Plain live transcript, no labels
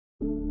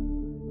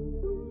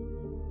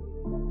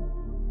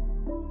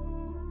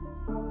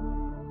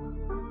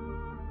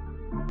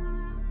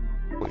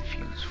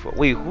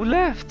Wait, who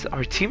left?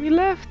 Our teammate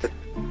left?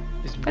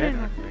 It's I don't better.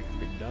 know.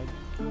 Big dog.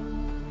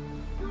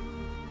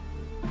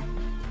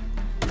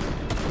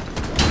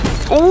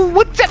 Oh,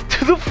 what's that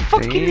to the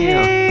fucking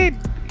Damn. head?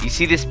 You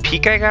see this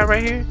peak I got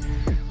right here?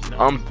 No.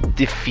 I'm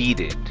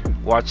defeated.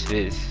 Watch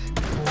this.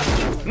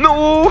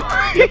 No!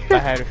 Yep, I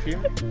had a few.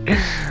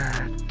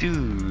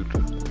 Dude.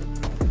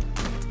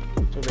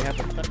 So they have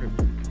a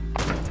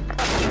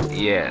Thunderbird.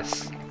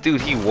 Yes.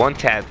 Dude, he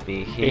one-tapped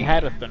me. They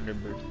had a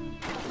Thunderbird.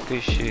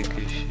 Good shit,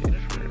 good shit.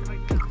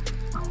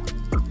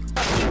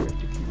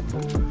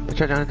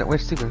 Watch out, Jonathan.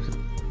 Where's Steven?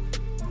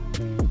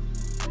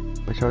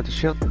 Watch out with the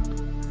shield.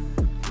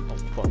 Oh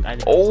fuck, I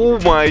didn't Oh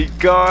see my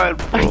god,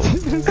 that. bro. I didn't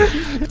see that.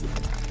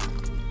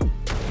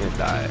 You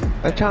die.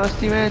 Watch out,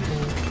 Steven.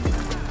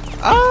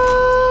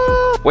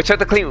 Ah! Watch out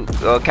the clean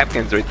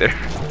Capcan's right there.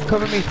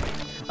 Cover me.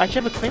 I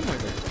should have a Claymore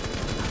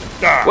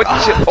there. What the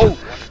shit? Oh! One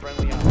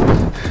friendly op.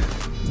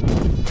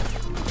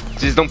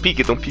 Just don't peek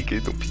it, don't peek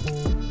it, don't peek it.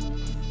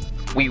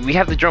 We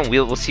have the drone,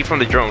 we'll see from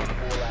the drone.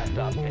 Last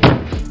op standing.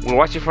 We're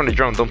watching from the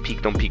drone, don't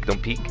peek, don't peek,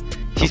 don't peek.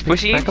 She's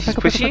pushing you, Back up, she's back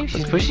up, pushing you, back up,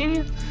 she's back up. pushing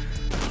you.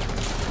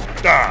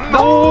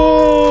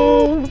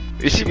 No!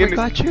 Is she Steven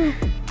gonna... got you.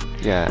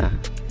 Yeah.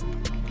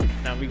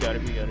 Nah, we got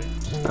it, we got it.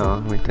 No,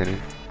 we didn't.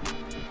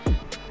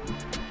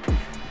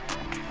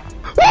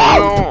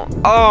 No!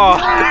 Oh!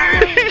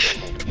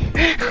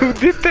 Who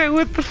did that?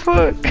 What the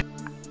fuck?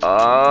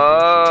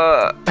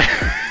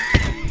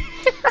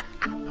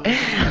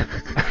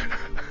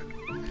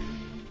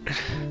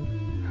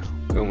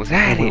 We almost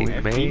had it,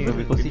 If man.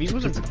 he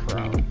wasn't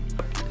pro.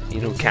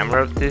 You know,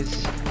 camera up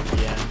this.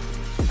 Yeah.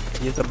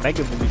 He has a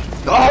Mega Evolution.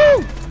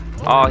 Oh!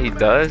 Oh, he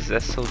does?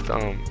 That's so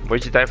dumb.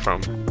 Where'd you die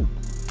from?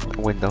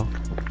 A window.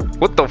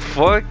 What the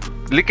fuck?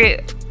 Look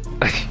at...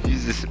 You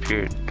just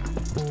disappeared.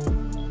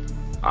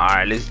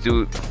 Alright, let's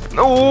do it.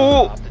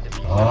 No!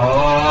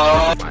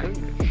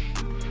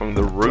 From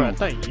the Bro, I roof.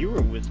 thought you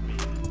were with me.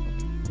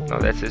 No,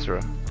 that's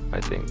Isra,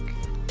 I think.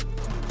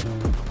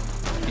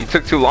 You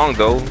took too long,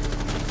 though.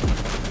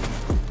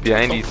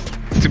 Behind you.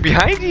 To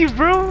behind you,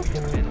 bro!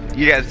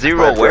 You got zero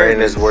My brain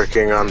awareness. is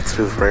working on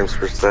 2 frames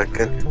per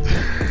second.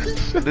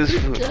 This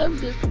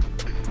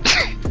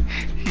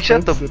He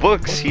shut the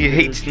books. He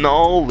hates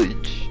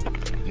knowledge.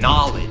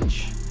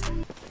 Knowledge.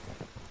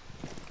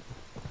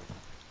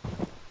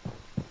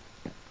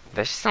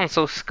 That shit sounds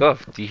so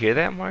scuffed. Do you hear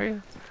that,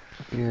 Mario?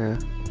 Yeah.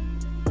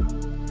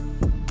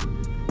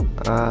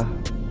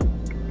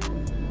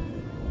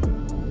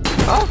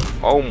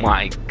 Oh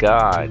my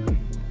god.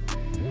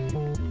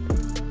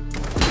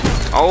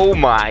 Oh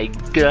my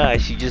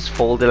gosh, you just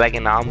folded like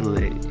an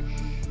omelet.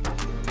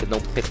 With no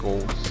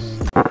pickles.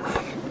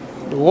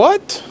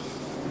 What?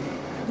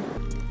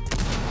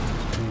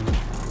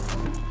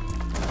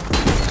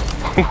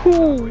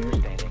 Operator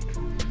standing.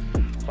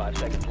 5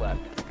 seconds left.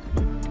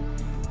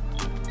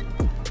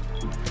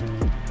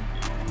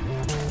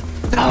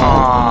 Oh,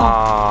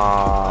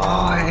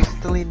 Oh. I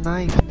accidentally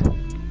knifed.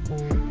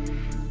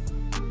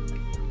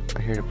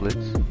 I hear the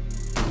blitz.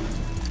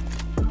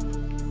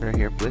 I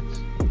hear blitz.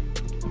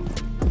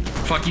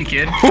 Fuck you,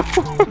 kid.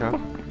 No.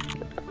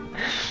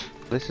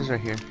 Blitz is right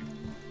here.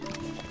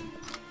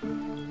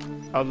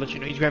 I'll let you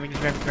know. He's grabbing.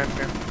 There you go.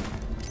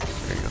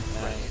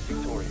 Nice.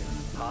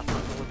 Victorious.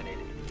 Hostiles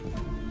eliminated.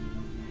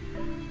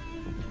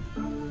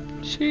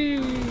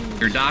 Sheesh.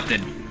 You're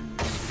adopted.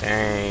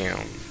 Damn.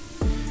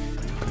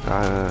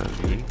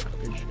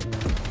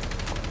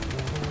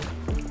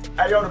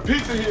 Hey, yo, the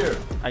pizza here.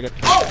 I got.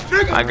 Oh,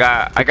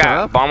 nigga. I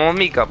got bomb on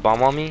me, got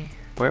bomb on me.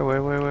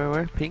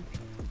 Where? Pink?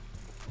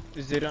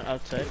 Is it on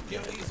outside?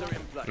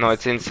 No,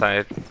 it's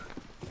inside.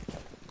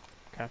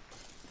 Okay.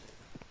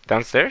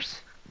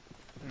 Downstairs?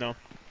 No.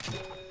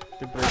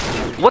 The bird.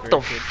 What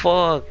the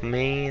fuck,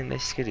 man?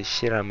 That scared the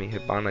shit out of me.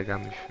 Hibana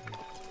got me.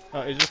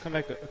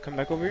 Israel, come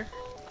back over here.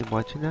 I'm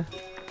watching that.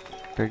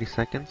 30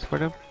 seconds for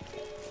them.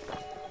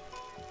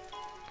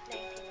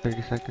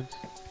 30 seconds.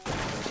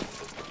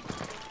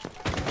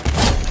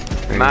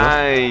 There you go.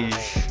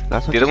 Nice.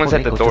 Last one, The other just one's hold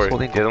at the ankle, door. just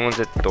hold The ankle. other one's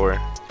at the door.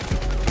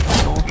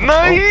 Oh.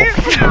 Nice!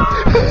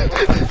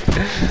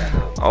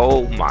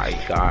 Oh my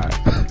god.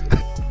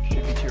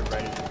 Should be to your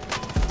right.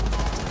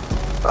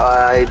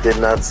 I did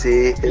not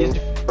see him.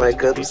 My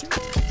goodness.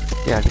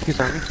 Yeah, I think he's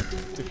on me.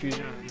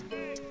 Diffusion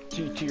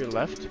to your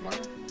left, Mark,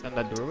 on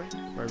that doorway.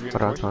 Or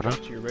Hold on.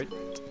 to your right.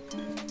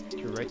 To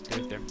your right,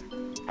 there.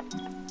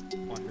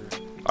 Wonder.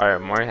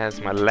 Alright, Mari has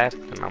my left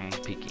and I'm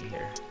peeking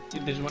here.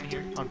 There's one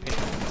here on pink.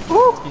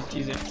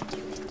 He's in.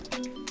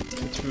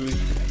 It's food.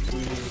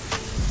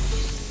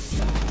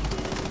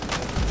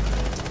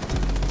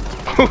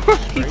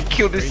 He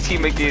killed his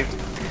team again.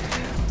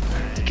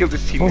 He killed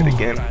his teammate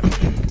again.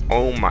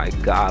 Oh my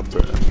god,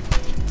 bro.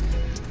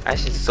 That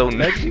shit's so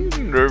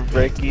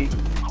nerve-wracking.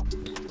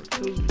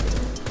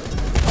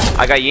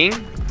 I got Ying.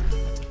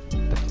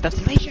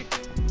 That's Leisure.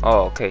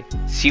 Oh, okay.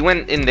 She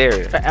went in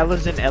there.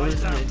 Ella's in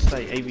it's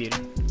like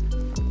aviator.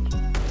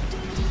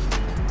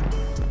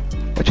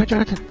 Watch out,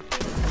 Jonathan.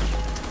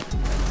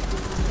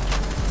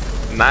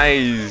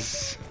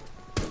 Nice.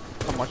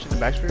 I'm watching the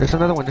back screen. There's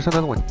another one.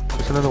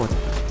 another one.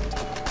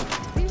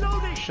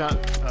 Shot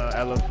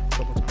Ella a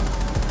couple times.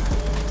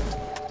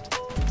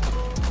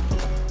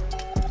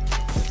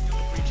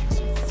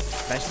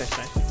 Nice.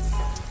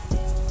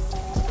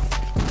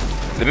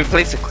 Let me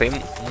place a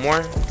claymore.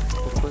 Go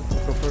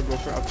for it.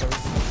 I'll cover.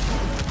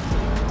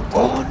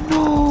 Oh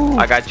no!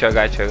 I got you.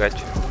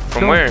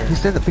 From No, where?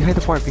 He's there, behind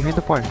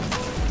the bar.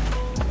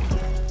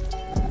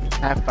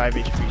 I have 5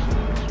 HP.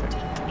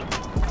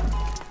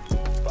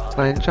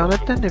 Find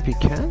Jonathan if you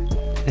can.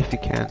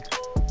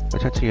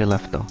 Watch out to your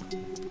left though.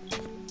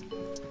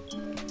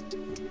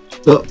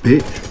 Up,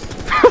 bitch.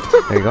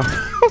 There you go.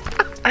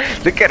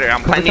 Look at her.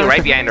 I'm planting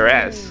right behind her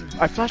ass.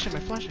 I flash him.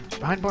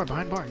 Behind bar.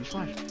 He's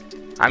flashed.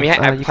 I you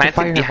can fire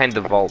planted her. behind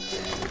the vault.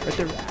 Right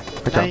there.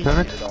 Good job, Nice.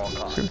 Jonathan. At all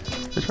costs. Sure.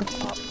 This one.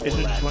 Is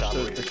it just watch the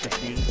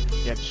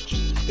diffuser? Yeah, just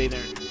stay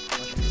there and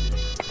watch him.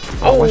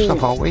 Oh, watch the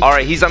hallway.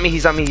 Alright, he's on me. On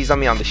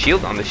the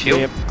shield.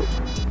 Yep.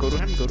 Go to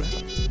him.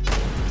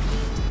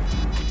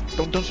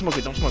 Don't smoke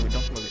it. That's just.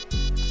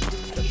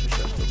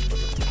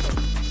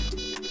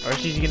 Or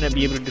she's gonna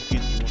be able to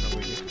defuse the one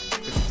over here.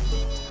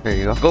 There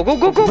you go. Go.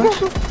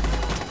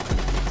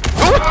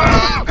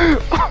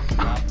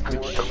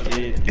 Good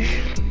shit.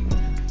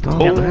 Oh,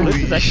 Yeah, man. this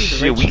is actually the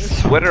Shit, right we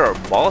choice. sweated our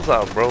balls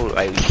out, bro.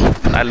 Like,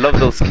 I love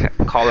those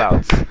call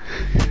outs.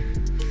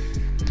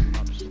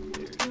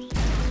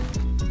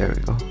 There we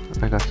go.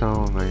 I got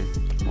some of my.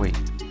 Wait.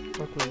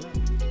 Fuck was that?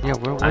 Yeah,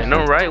 where was I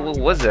know, it? right? What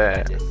was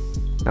that?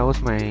 That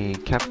was my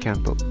cap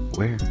cam, but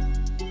where?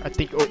 I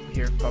think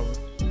here probably.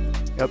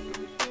 Yep.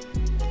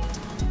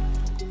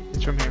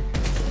 It's from here.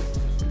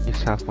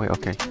 It's halfway.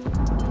 Okay.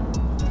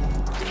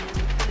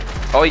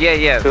 Oh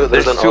yeah. Dude,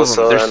 There's there's an two of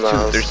them. also There's and,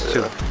 two. There's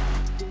two.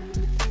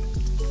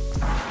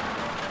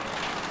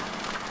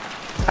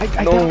 I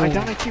No.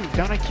 down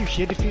IQ.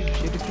 She had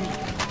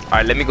diffuser. All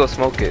right, let me go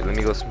smoke it.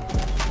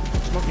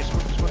 Smoke it.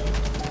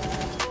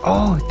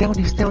 Oh,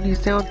 he's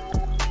down. Is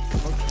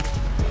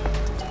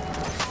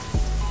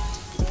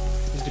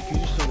the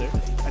diffuser still there?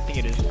 I think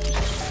it is.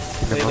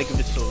 Play like if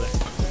it's still there.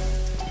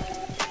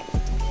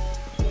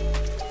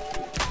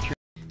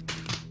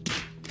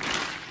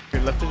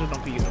 Your left is a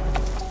don't be you.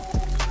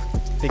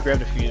 They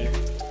grabbed a diffuser.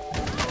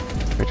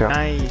 Good job.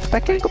 Nice. Go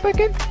back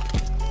in.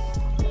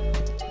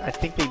 I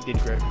think they did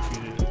grab a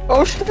diffuser.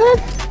 Oh shit!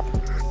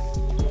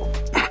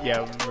 Yeah, I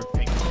remember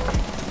pink.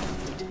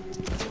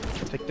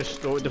 It's like the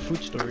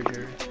food storage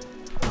area.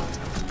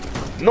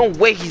 No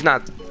way, he's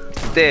not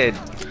dead.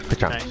 Good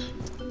job. Nice.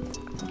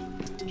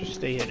 Just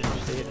stay hidden.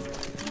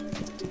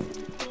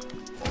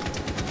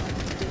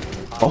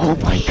 Oh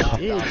my god.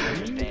 Yeah,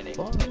 Standing.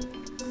 fuck.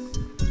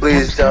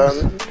 Please,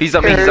 John. He's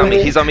on me.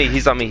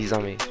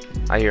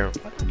 I hear him.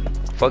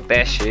 Fuck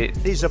that shit.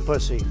 He's a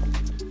pussy.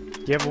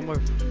 You have one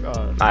more.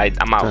 I'm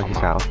out. Oh, he's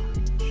out.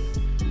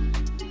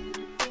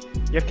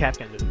 You have cap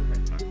cans,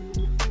 right?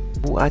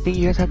 Well, I think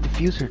you guys have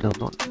diffuser though,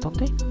 don't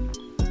they?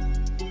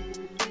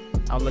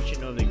 I'll let you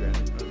know if they grab it.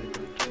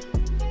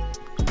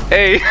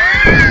 Hey,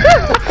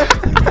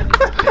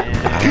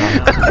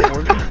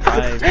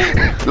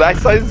 Damn,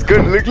 last size is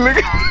good. Look.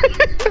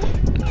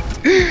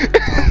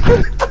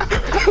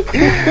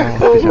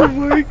 Oh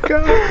my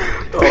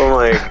god. Oh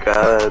my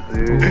god,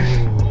 dude.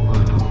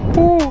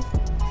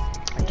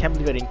 I can't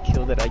believe I didn't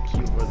kill that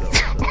IQ or though.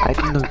 I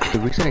don't know. The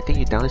reason I think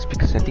you're down is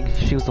because I think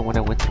she was the one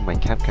that went through my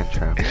capcan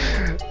trap.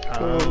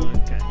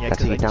 Okay. Yeah,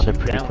 That's how you down there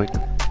pretty quick.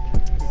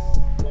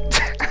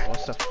 All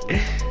stuff.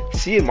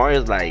 See,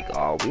 Mario's like,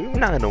 oh, we're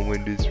not gonna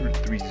win this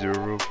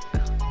 3-0.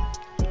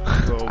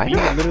 Bro, I we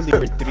know. literally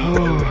were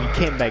 3-0 and we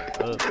came back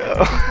up.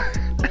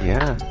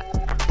 Yeah.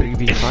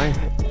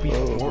 3v5. We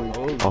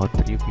 4-0. Oh,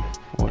 3v4.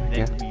 And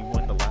Yeah. then we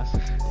won the last.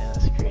 Yeah,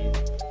 that's crazy.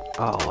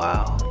 Oh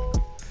wow.